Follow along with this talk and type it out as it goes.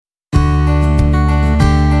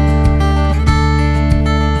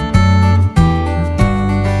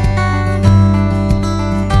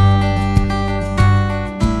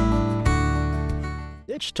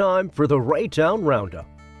It's time for the Raytown Roundup,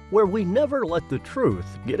 where we never let the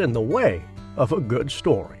truth get in the way of a good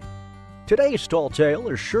story. Today's tall tale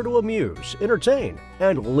is sure to amuse, entertain,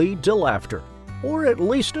 and lead to laughter, or at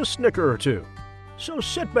least a snicker or two. So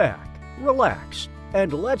sit back, relax,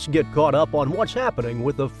 and let's get caught up on what's happening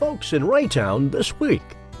with the folks in Raytown this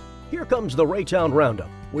week. Here comes the Raytown Roundup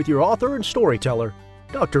with your author and storyteller,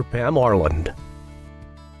 Dr. Pam Arland.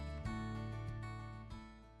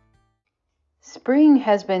 Spring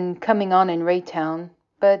has been coming on in Raytown,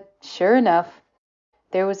 but sure enough,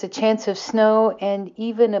 there was a chance of snow and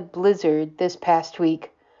even a blizzard this past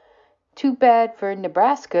week. Too bad for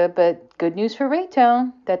Nebraska, but good news for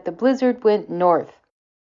Raytown that the blizzard went north.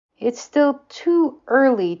 It's still too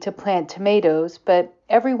early to plant tomatoes, but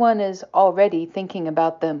everyone is already thinking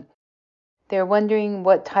about them. They're wondering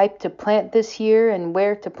what type to plant this year and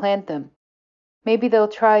where to plant them. Maybe they'll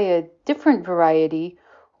try a different variety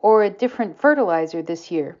or a different fertilizer this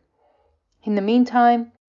year. In the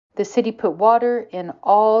meantime, the city put water in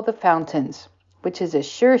all the fountains, which is a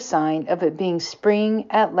sure sign of it being spring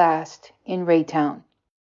at last in Raytown.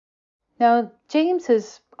 Now, James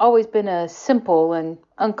has always been a simple and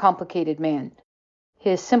uncomplicated man.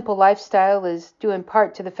 His simple lifestyle is due in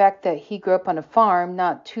part to the fact that he grew up on a farm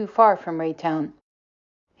not too far from Raytown.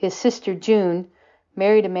 His sister June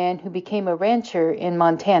married a man who became a rancher in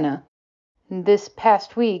Montana. This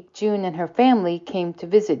past week, June and her family came to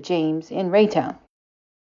visit James in Raytown.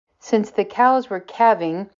 Since the cows were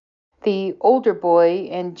calving, the older boy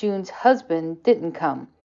and June's husband didn't come,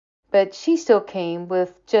 but she still came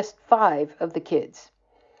with just 5 of the kids.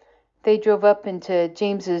 They drove up into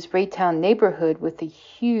James's Raytown neighborhood with a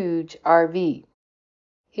huge RV.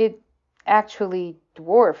 It actually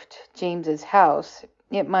dwarfed James's house.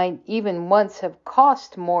 It might even once have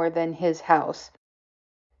cost more than his house.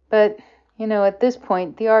 But at this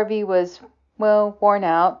point, the RV was, worn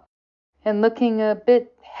out and looking a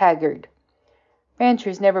bit haggard.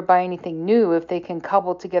 Ranchers never buy anything new if they can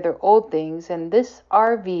cobble together old things, and this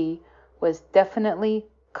RV was definitely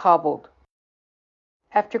cobbled.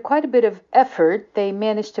 After quite a bit of effort, they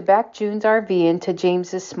managed to back June's RV into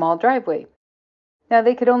James's small driveway. Now,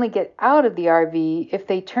 they could only get out of the RV if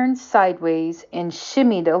they turned sideways and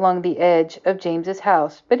shimmied along the edge of James's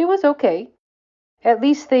house, but it was okay. At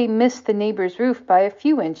least they missed the neighbor's roof by a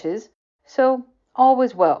few inches, so all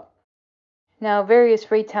was well. Now, various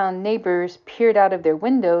Raytown neighbors peered out of their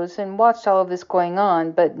windows and watched all of this going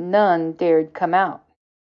on, but none dared come out.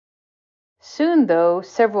 Soon, though,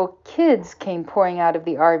 several kids came pouring out of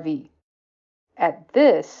the RV. At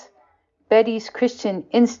this, Betty's Christian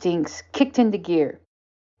instincts kicked into gear.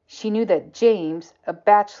 She knew that James, a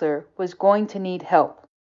bachelor, was going to need help.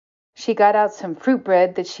 She got out some fruit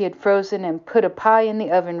bread that she had frozen and put a pie in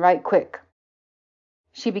the oven right quick.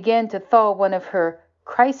 She began to thaw one of her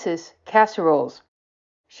crisis casseroles.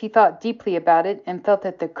 She thought deeply about it and felt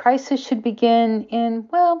that the crisis should begin in,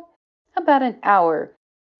 about an hour,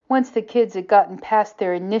 once the kids had gotten past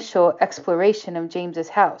their initial exploration of James's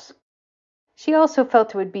house. She also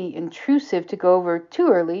felt it would be intrusive to go over too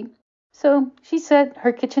early, so she set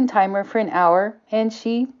her kitchen timer for an hour and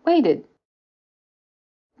she waited.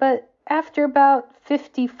 But after about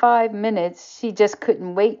 55 minutes, she just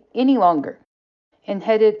couldn't wait any longer and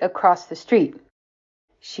headed across the street.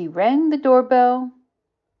 She rang the doorbell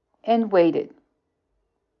and waited.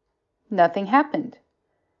 Nothing happened,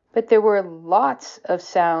 but there were lots of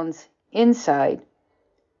sounds inside.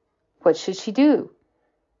 What should she do?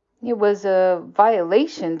 It was a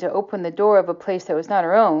violation to open the door of a place that was not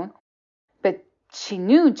her own, but she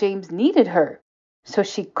knew James needed her. So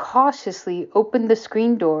she cautiously opened the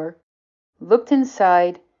screen door, looked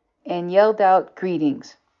inside, and yelled out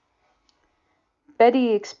greetings.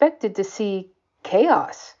 Betty expected to see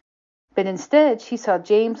chaos, but instead she saw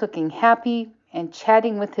James looking happy and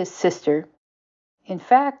chatting with his sister. In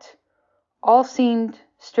fact, all seemed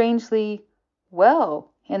strangely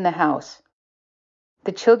well in the house.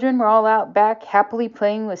 The children were all out back happily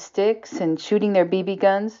playing with sticks and shooting their BB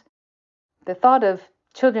guns. The thought of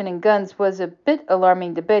children and guns was a bit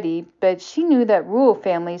alarming to Betty, but she knew that rural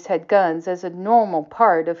families had guns as a normal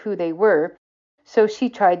part of who they were, so she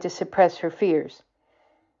tried to suppress her fears.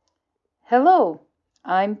 "Hello,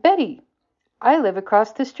 I'm Betty. I live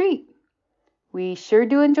across the street. We sure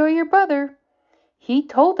do enjoy your brother. He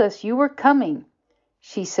told us you were coming,"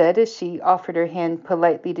 she said as she offered her hand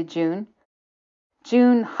politely to June.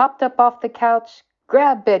 June hopped up off the couch,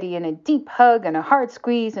 grabbed Betty in a deep hug and a hard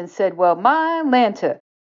squeeze and said, "Well, my Lanta,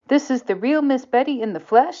 this is the real Miss Betty in the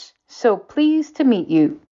flesh, so pleased to meet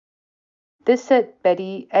you." This set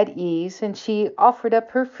Betty at ease, and she offered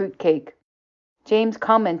up her fruitcake. James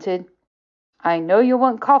commented, I know you'll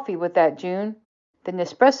want coffee with that, June. The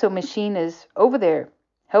Nespresso machine is over there.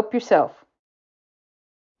 Help yourself.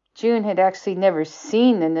 June had actually never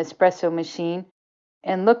seen the Nespresso machine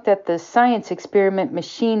and looked at the science experiment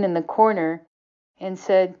machine in the corner and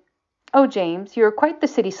said, "Oh, James, you're quite the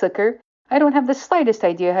city slicker. I don't have the slightest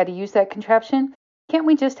idea how to use that contraption. Can't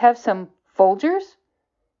we just have some Folgers?"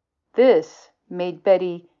 This made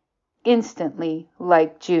Betty instantly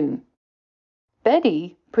like June.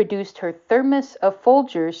 Betty produced her thermos of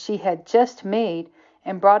Folgers she had just made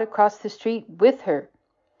and brought across the street with her.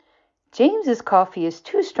 "James's coffee is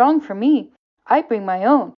too strong for me. I bring my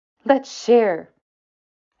own. Let's share."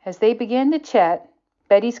 As they began to chat,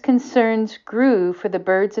 Betty's concerns grew for the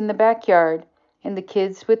birds in the backyard and the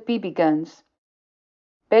kids with BB guns.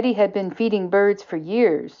 Betty had been feeding birds for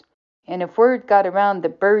years, and if word got around the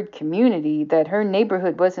bird community that her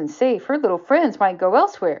neighborhood wasn't safe, her little friends might go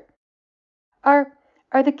elsewhere.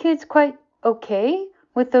 Are the kids quite okay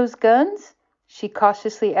with those guns?" she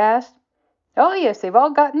cautiously asked. "Oh, yes, they've all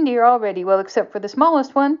gotten deer already, well, except for the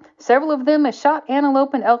smallest one. Several of them have shot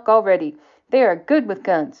antelope and elk already. They are good with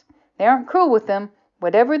guns. They aren't cruel with them.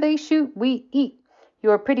 Whatever they shoot, we eat.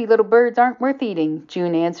 Your pretty little birds aren't worth eating,"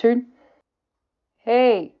 June answered.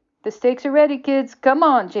 "Hey, the steaks are ready, kids. Come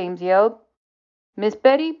on," James yelled. "Miss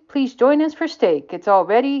Betty, please join us for steak. It's all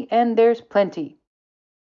ready, and there's plenty."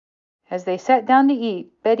 As they sat down to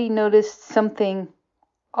eat, Betty noticed something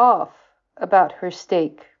off about her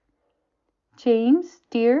steak. "James,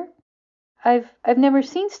 dear, I've never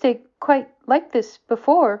seen steak quite like this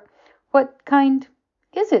before. What kind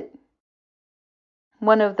is it?"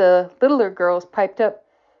 One of the littler girls piped up,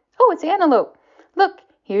 "Oh, it's antelope. Look,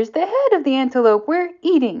 here's the head of the antelope we're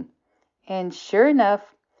eating." And sure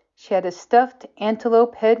enough, she had a stuffed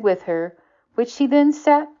antelope head with her, which she then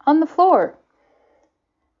sat on the floor.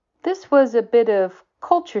 This was a bit of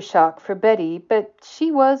culture shock for Betty, but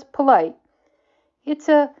she was polite. "It's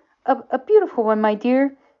a beautiful one, my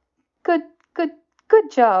dear. Good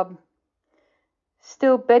job."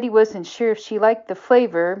 Still, Betty wasn't sure if she liked the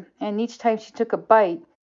flavor, and each time she took a bite,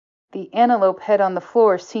 the antelope head on the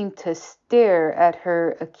floor seemed to stare at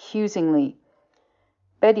her accusingly.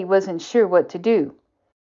 Betty wasn't sure what to do.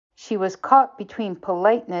 She was caught between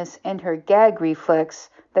politeness and her gag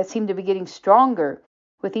reflex that seemed to be getting stronger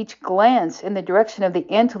with each glance in the direction of the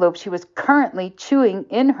antelope she was currently chewing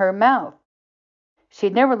in her mouth. She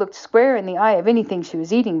had never looked square in the eye of anything she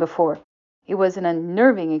was eating before. It was an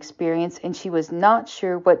unnerving experience, and she was not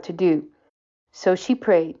sure what to do. So she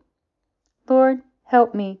prayed, "Lord,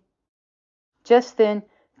 help me." Just then,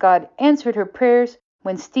 God answered her prayers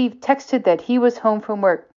when Steve texted that he was home from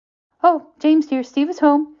work. "Oh, James dear, Steve is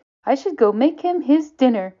home. I should go make him his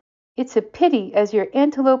dinner. It's a pity, as your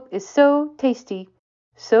antelope is so tasty.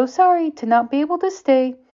 So sorry to not be able to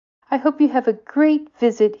stay. I hope you have a great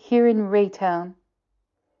visit here in Raytown."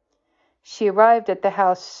 She arrived at the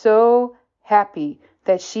house so happy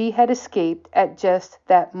that she had escaped at just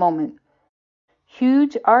that moment.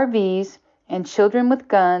 Huge RVs and children with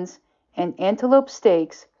guns and antelope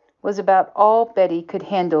steaks was about all Betty could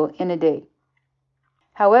handle in a day.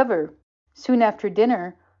 However, soon after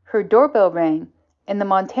dinner, her doorbell rang, and the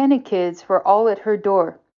Montana kids were all at her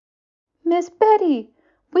door. "Miss Betty,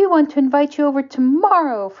 we want to invite you over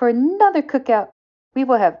tomorrow for another cookout. We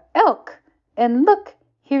will have elk, and look,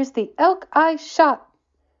 here's the elk I shot."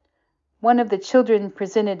 One of the children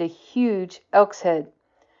presented a huge elk's head.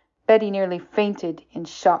 Betty nearly fainted in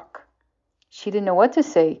shock. She didn't know what to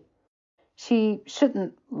say. She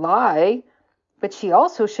shouldn't lie, but she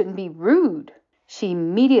also shouldn't be rude. She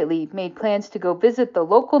immediately made plans to go visit the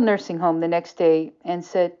local nursing home the next day and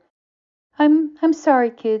said, I'm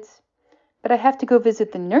sorry, kids, but I have to go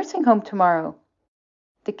visit the nursing home tomorrow."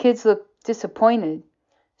 The kids looked disappointed,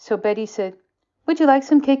 so Betty said, "Would you like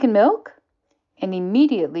some cake and milk?" And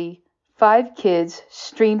immediately 5 kids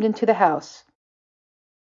streamed into the house.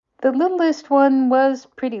 The littlest one was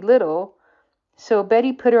pretty little, so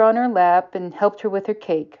Betty put her on her lap and helped her with her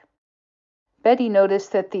cake. Betty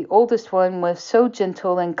noticed that the oldest one was so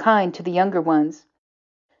gentle and kind to the younger ones.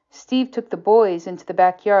 Steve took the boys into the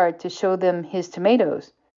backyard to show them his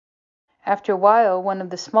tomatoes. After a while, one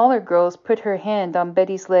of the smaller girls put her hand on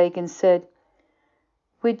Betty's leg and said,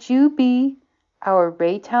 "Would you be our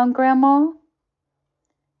Raytown grandma?"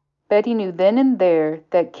 Betty knew then and there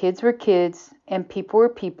that kids were kids and people were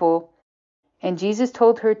people, and Jesus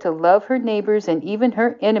told her to love her neighbors and even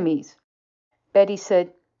her enemies. Betty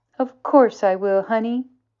said, "Of course I will, honey."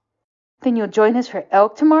 "Then you'll join us for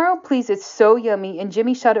elk tomorrow? Please, it's so yummy, and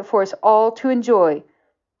Jimmy shot it for us all to enjoy."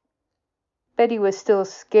 Betty was still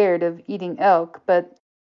scared of eating elk, but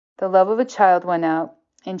the love of a child went out,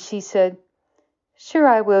 and she said, "Sure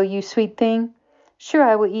I will, you sweet thing. Sure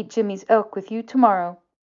I will eat Jimmy's elk with you tomorrow."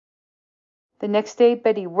 The next day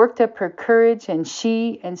Betty worked up her courage and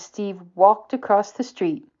she and Steve walked across the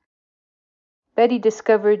street. Betty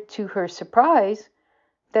discovered to her surprise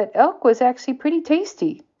that elk was actually pretty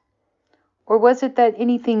tasty. Or was it that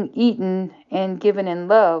anything eaten and given in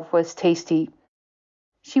love was tasty?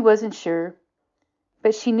 She wasn't sure,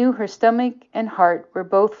 but she knew her stomach and heart were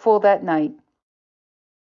both full that night.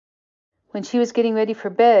 When she was getting ready for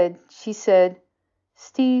bed, she said,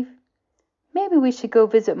 "Steve, maybe we should go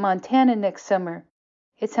visit Montana next summer.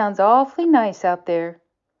 It sounds awfully nice out there."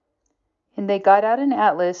 And they got out an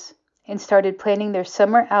atlas and started planning their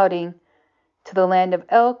summer outing to the land of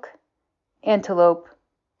elk, antelope,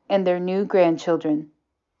 and their new grandchildren.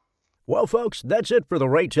 Well, folks, that's it for the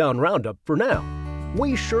Raytown Roundup for now.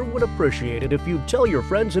 We sure would appreciate it if you'd tell your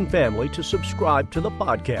friends and family to subscribe to the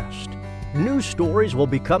podcast. New stories will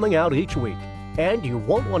be coming out each week, and you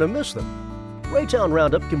won't want to miss them. Raytown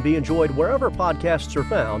Roundup can be enjoyed wherever podcasts are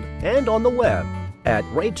found and on the web at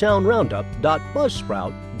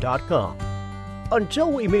raytownroundup.buzzsprout.com. Until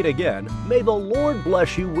we meet again, may the Lord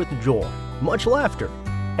bless you with joy, much laughter,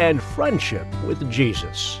 and friendship with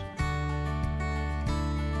Jesus.